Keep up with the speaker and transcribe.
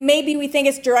maybe we think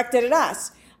it's directed at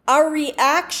us. Our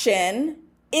reaction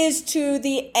is to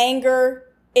the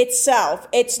anger itself.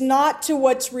 It's not to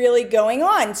what's really going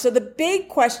on. So the big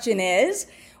question is,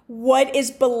 what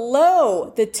is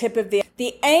below the tip of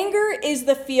the anger is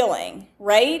the feeling,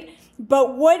 right?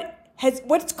 But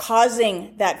what's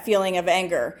causing that feeling of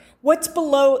anger? What's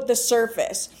below the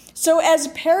surface? So as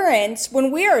parents,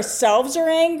 when we ourselves are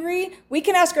angry, we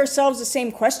can ask ourselves the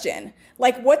same question,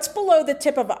 like what's below the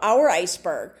tip of our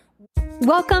iceberg?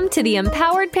 Welcome to the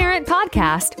Empowered Parent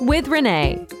Podcast with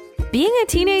Renee. Being a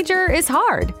teenager is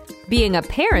hard. Being a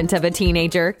parent of a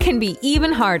teenager can be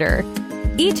even harder.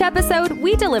 Each episode,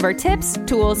 we deliver tips,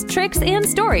 tools, tricks, and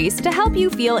stories to help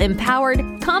you feel empowered,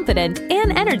 confident,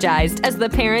 and energized as the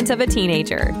parent of a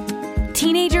teenager.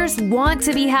 Teenagers want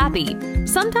to be happy.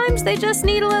 Sometimes they just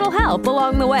need a little help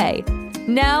along the way.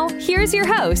 Now, here's your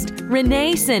host,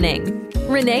 Renee Sinning.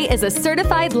 Renee is a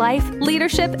certified life,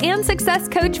 leadership, and success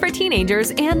coach for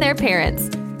teenagers and their parents.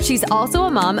 She's also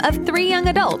a mom of 3 young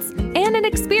adults and an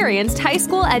experienced high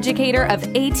school educator of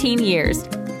 18 years.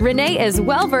 Renee is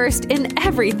well-versed in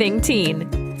everything teen.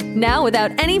 Now,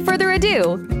 without any further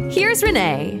ado, here's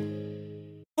Renee.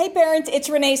 Hey parents, it's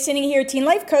Renee Sinning here, teen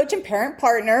life coach and parent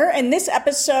partner. In this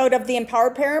episode of the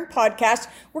Empowered Parent Podcast,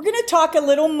 we're going to talk a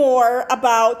little more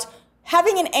about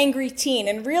having an angry teen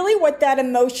and really what that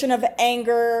emotion of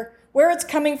anger, where it's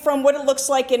coming from, what it looks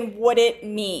like, and what it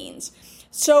means.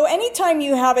 So anytime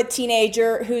you have a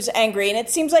teenager who's angry, and it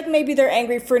seems like maybe they're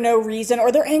angry for no reason,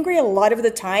 or they're angry a lot of the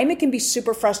time, it can be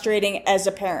super frustrating as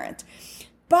a parent.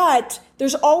 But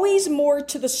there's always more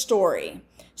to the story.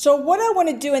 So what I want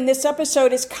to do in this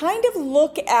episode is kind of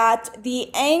look at the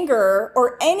anger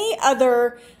or any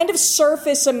other kind of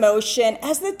surface emotion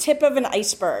as the tip of an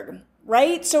iceberg.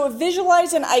 Right? So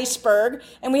visualize an iceberg,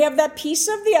 and we have that piece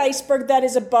of the iceberg that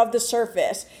is above the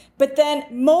surface. But then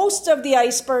most of the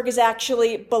iceberg is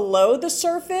actually below the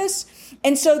surface.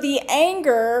 And so the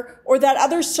anger or that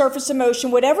other surface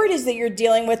emotion, whatever it is that you're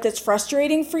dealing with that's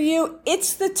frustrating for you,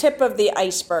 it's the tip of the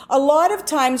iceberg. A lot of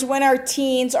times when our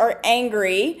teens are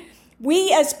angry,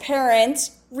 we as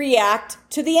parents react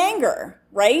to the anger,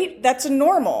 right? That's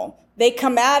normal. They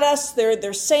come at us,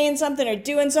 they're saying something or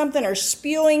doing something or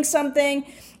spewing something.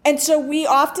 And so we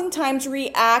oftentimes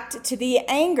react to the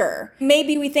anger.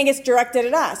 Maybe we think it's directed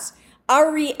at us.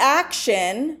 Our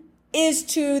reaction is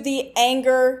to the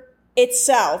anger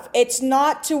itself. It's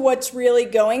not to what's really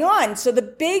going on. So the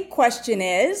big question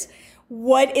is,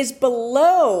 what is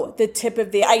below the tip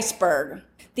of the iceberg?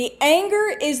 The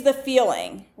anger is the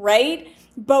feeling, right?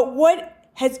 But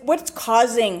what's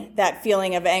causing that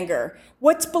feeling of anger?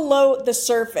 What's below the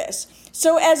surface?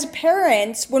 So as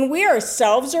parents, when we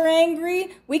ourselves are angry,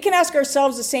 we can ask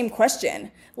ourselves the same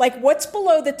question, like what's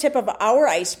below the tip of our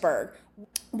iceberg?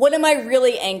 What am I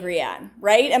really angry at,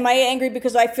 right? Am I angry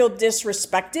because I feel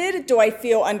disrespected? Do I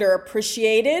feel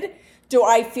underappreciated? Do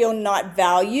I feel not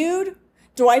valued?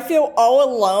 Do I feel all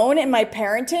alone in my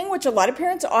parenting, which a lot of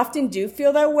parents often do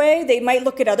feel that way? They might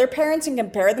look at other parents and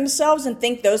compare themselves and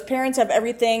think those parents have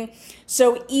everything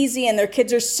so easy and their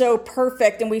kids are so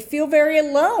perfect, and we feel very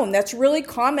alone. That's really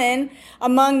common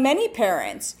among many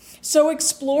parents. So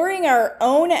exploring our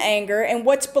own anger and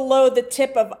what's below the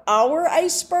tip of our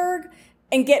iceberg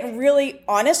and getting really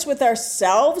honest with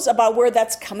ourselves about where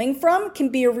that's coming from can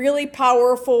be a really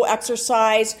powerful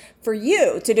exercise for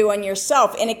you to do on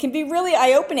yourself. And it can be really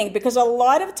eye-opening because a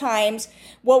lot of times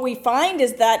what we find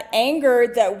is that anger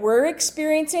that we're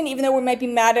experiencing, even though we might be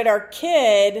mad at our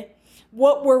kid,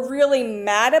 what we're really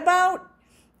mad about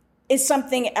is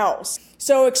something else.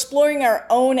 So exploring our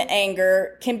own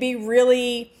anger can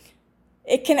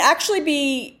actually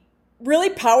be really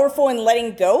powerful in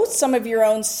letting go some of your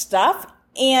own stuff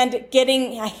and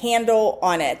getting a handle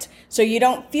on it. So you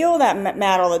don't feel that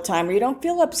mad all the time, or you don't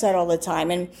feel upset all the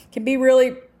time, and can be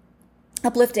really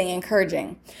uplifting,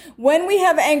 encouraging. When we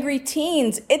have angry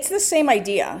teens, it's the same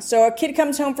idea. So a kid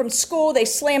comes home from school, they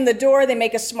slam the door, they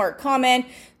make a smart comment,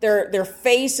 their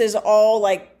face is all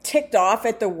like ticked off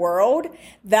at the world.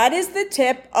 That is the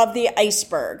tip of the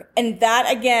iceberg. And that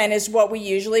again is what we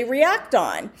usually react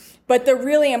on. But the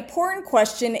really important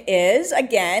question is,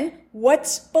 again,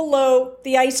 what's below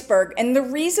the iceberg? And the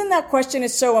reason that question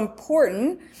is so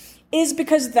important is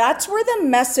because that's where the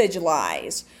message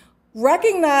lies.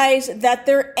 Recognize that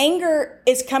their anger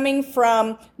is coming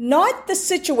from not the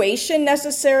situation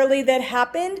necessarily that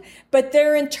happened, but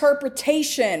their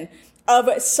interpretation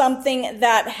of something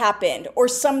that happened or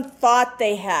some thought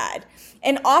they had.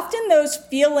 And often those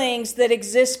feelings that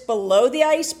exist below the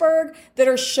iceberg that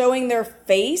are showing their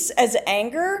face as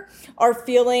anger are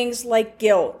feelings like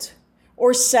guilt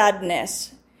or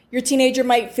sadness. Your teenager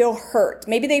might feel hurt.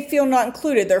 Maybe they feel not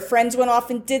included. Their friends went off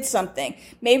and did something.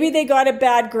 Maybe they got a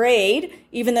bad grade,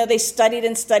 even though they studied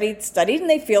and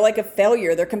they feel like a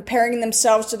failure. They're comparing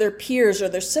themselves to their peers or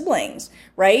their siblings,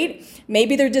 right?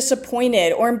 Maybe they're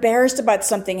disappointed or embarrassed about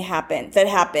something that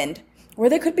happened. Or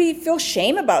they could feel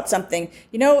shame about something.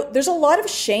 There's a lot of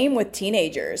shame with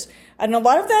teenagers. And a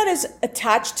lot of that is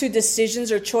attached to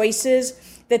decisions or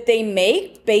choices that they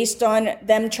make based on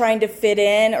them trying to fit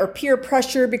in, or peer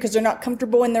pressure because they're not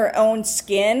comfortable in their own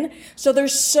skin. So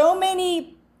there's so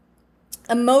many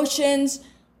emotions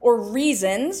or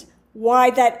reasons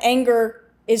why that anger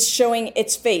is showing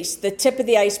its face, the tip of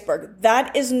the iceberg.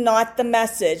 That is not the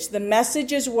message. The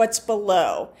message is what's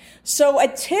below. So a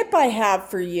tip I have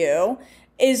for you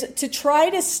is to try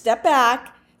to step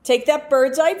back, take that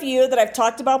bird's eye view that I've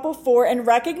talked about before, and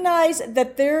recognize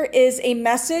that there is a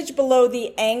message below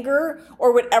the anger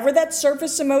or whatever that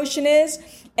surface emotion is.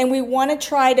 And we want to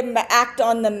try to act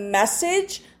on the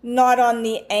message, not on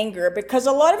the anger. Because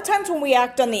a lot of times when we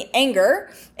act on the anger,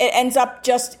 it ends up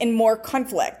just in more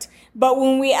conflict. But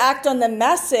when we act on the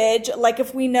message, like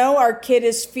if we know our kid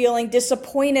is feeling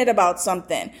disappointed about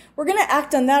something, we're going to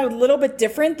act on that a little bit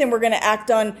different than we're going to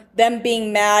act on them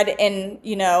being mad and,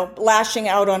 lashing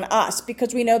out on us,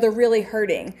 because we know they're really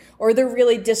hurting or they're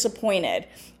really disappointed.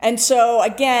 And so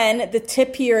again, the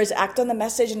tip here is act on the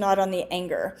message, not on the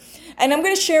anger. And I'm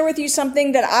going to share with you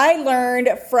something that I learned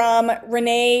from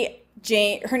Renee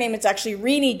Jane, her name is actually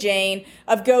Renee Jane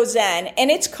of Go Zen, and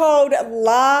it's called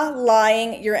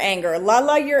La-Lying Your Anger.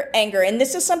 La-La Your Anger. And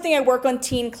this is something I work on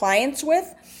teen clients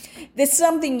with. This is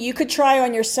something you could try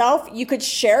on yourself. You could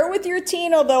share with your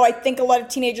teen, although I think a lot of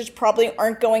teenagers probably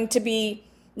aren't going to be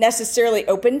necessarily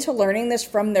open to learning this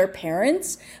from their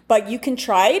parents, but you can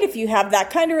try it if you have that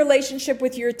kind of relationship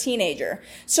with your teenager.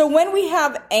 So when we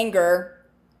have anger,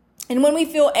 and when we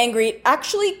feel angry, it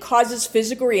actually causes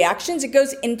physical reactions. It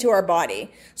goes into our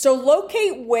body. So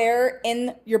locate where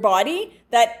in your body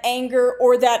that anger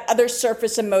or that other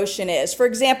surface emotion is. For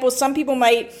example, some people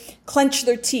might clench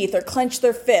their teeth or clench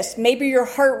their fists. Maybe your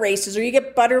heart races or you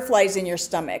get butterflies in your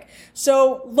stomach.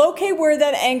 So locate where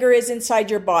that anger is inside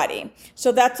your body.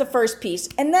 So that's the first piece.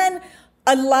 And then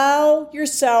allow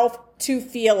yourself to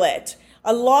feel it.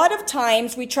 A lot of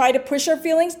times we try to push our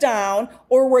feelings down,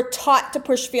 or we're taught to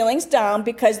push feelings down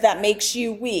because that makes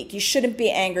you weak. You shouldn't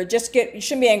be angry. You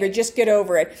shouldn't be angry. Just get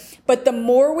over it. But the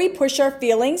more we push our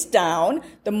feelings down,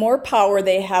 the more power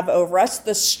they have over us,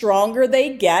 the stronger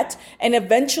they get. And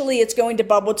eventually it's going to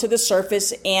bubble to the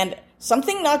surface and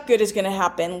something not good is going to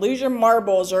happen. Lose your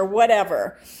marbles or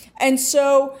whatever. And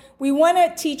so we want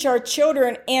to teach our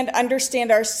children and understand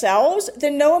ourselves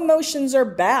that no emotions are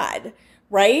bad.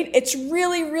 Right? It's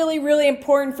really, really, really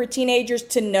important for teenagers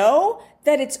to know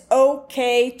that it's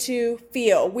okay to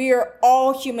feel. We are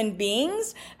all human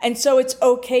beings, and so it's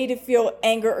okay to feel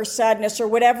anger or sadness or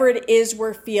whatever it is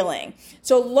we're feeling.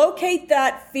 So locate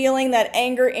that feeling, that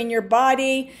anger in your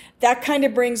body. That kind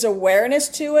of brings awareness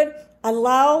to it.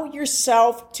 Allow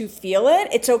yourself to feel it.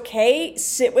 It's okay.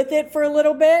 Sit with it for a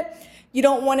little bit. You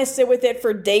don't want to sit with it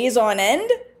for days on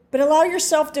end, but allow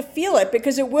yourself to feel it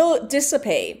because it will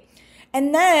dissipate.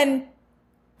 And then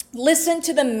listen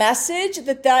to the message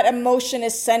that emotion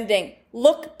is sending.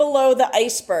 Look below the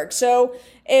iceberg. So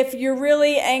if you're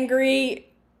really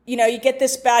angry, you get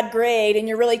this bad grade and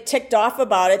you're really ticked off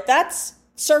about it, that's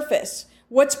surface.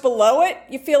 What's below it?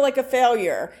 You feel like a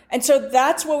failure. And so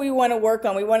that's what we want to work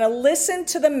on. We want to listen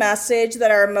to the message that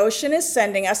our emotion is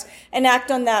sending us and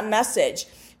act on that message.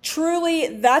 Truly,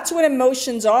 that's what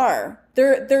emotions are.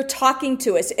 They're talking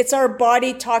to us. It's our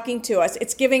body talking to us.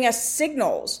 It's giving us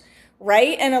signals,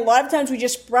 right? And a lot of times we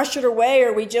just brush it away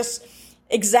or we just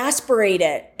exasperate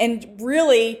it. And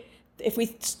really, if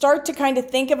we start to kind of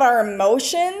think of our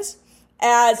emotions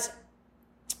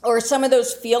or some of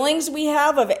those feelings we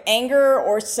have of anger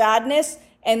or sadness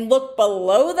and look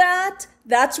below that,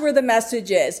 that's where the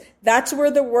message is. That's where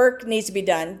the work needs to be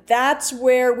done. That's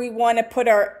where we want to put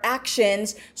our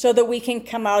actions so that we can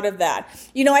come out of that.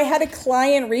 I had a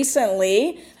client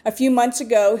recently, a few months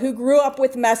ago, who grew up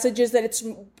with messages that it's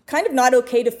kind of not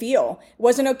okay to feel. It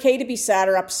wasn't okay to be sad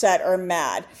or upset or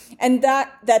mad. And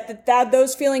that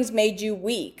those feelings made you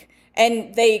weak.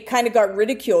 And they kind of got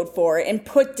ridiculed for it and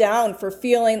put down for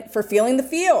feeling the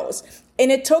feels.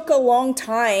 And it took a long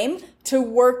time to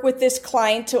work with this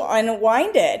client to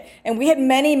unwind it. And we had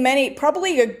many,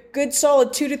 probably a good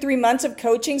solid 2 to 3 months of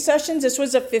coaching sessions. This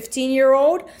was a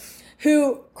 15-year-old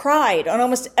who cried on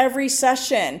almost every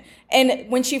session. And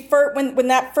when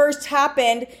that first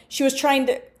happened, she was trying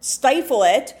to stifle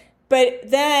it. But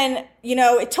then,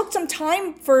 it took some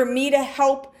time for me to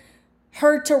help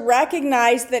her to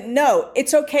recognize that no,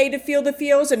 it's okay to feel the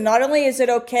feels. And not only is it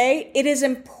okay, it is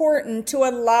important to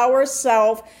allow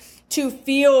ourselves to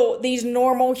feel these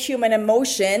normal human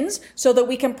emotions so that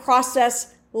we can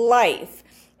process life.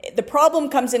 The problem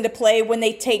comes into play when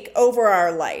they take over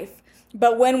our life.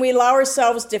 But when we allow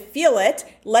ourselves to feel it,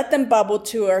 let them bubble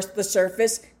to the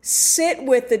surface, sit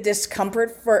with the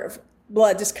discomfort for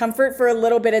a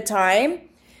little bit of time,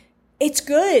 it's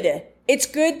good. It's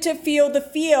good to feel the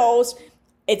feels.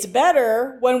 It's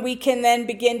better when we can then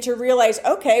begin to realize,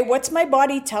 okay, what's my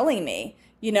body telling me?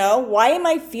 Why am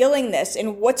I feeling this?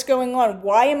 And what's going on?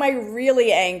 Why am I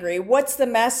really angry? What's the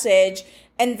message?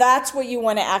 And that's what you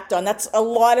want to act on. That's a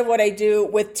lot of what I do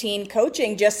with teen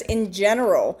coaching, just in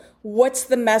general. What's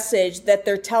the message that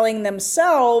they're telling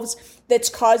themselves that's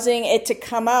causing it to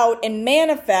come out and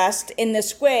manifest in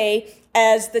this way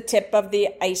as the tip of the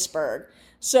iceberg?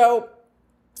 So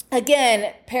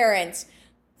again, parents,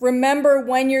 remember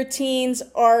when your teens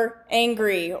are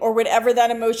angry or whatever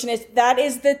that emotion is, that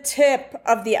is the tip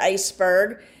of the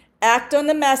iceberg. Act on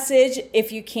the message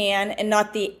if you can and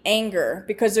not the anger,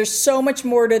 because there's so much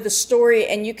more to the story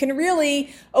and you can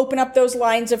really open up those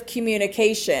lines of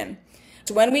communication.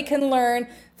 So when we can learn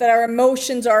that our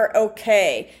emotions are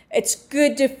okay, it's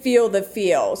good to feel the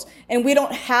feels and we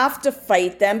don't have to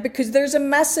fight them because there's a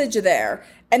message there.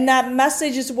 And that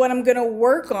message is what I'm going to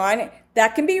work on.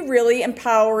 That can be really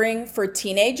empowering for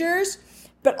teenagers,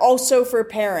 but also for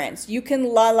parents. You can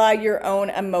la your own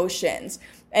emotions.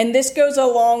 And this goes a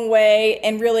long way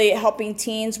in really helping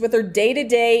teens with their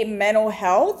day-to-day mental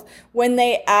health when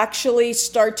they actually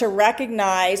start to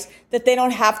recognize that they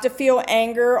don't have to feel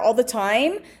anger all the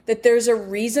time, that there's a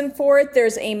reason for it,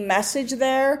 there's a message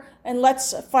there, and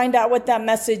let's find out what that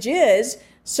message is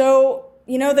so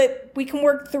that we can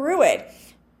work through it.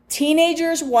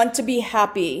 Teenagers want to be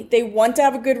happy. They want to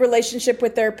have a good relationship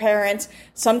with their parents.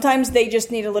 Sometimes they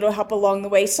just need a little help along the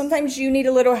way. Sometimes you need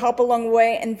a little help along the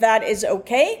way, and that is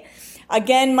okay.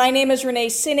 Again, my name is Renee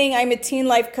Sinning. I'm a teen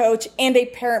life coach and a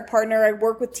parent partner. I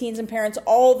work with teens and parents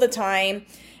all the time.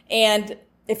 And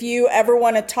if you ever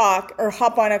want to talk or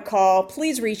hop on a call,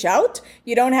 please reach out.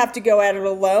 You don't have to go at it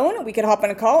alone. We could hop on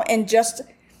a call and just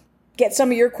get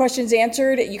some of your questions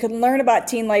answered. You can learn about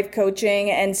teen life coaching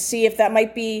and see if that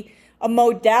might be a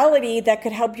modality that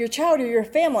could help your child or your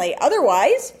family.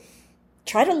 Otherwise,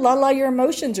 try to la your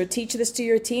emotions or teach this to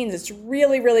your teens. It's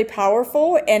really, really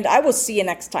powerful, and I will see you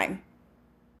next time.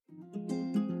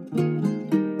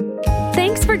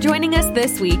 Thanks for joining us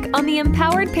this week on the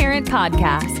Empowered Parent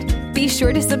Podcast. Be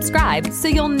sure to subscribe so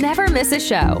you'll never miss a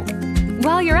show.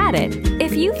 While you're at it,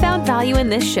 if you found value in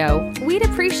this show, we'd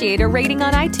appreciate a rating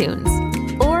on iTunes.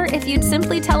 Or if you'd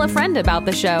simply tell a friend about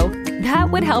the show, that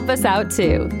would help us out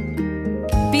too.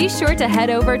 Be sure to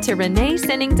head over to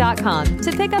reneesinning.com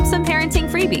to pick up some parenting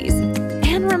freebies.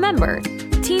 And remember,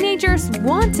 teenagers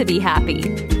want to be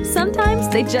happy. Sometimes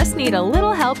they just need a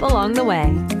little help along the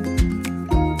way.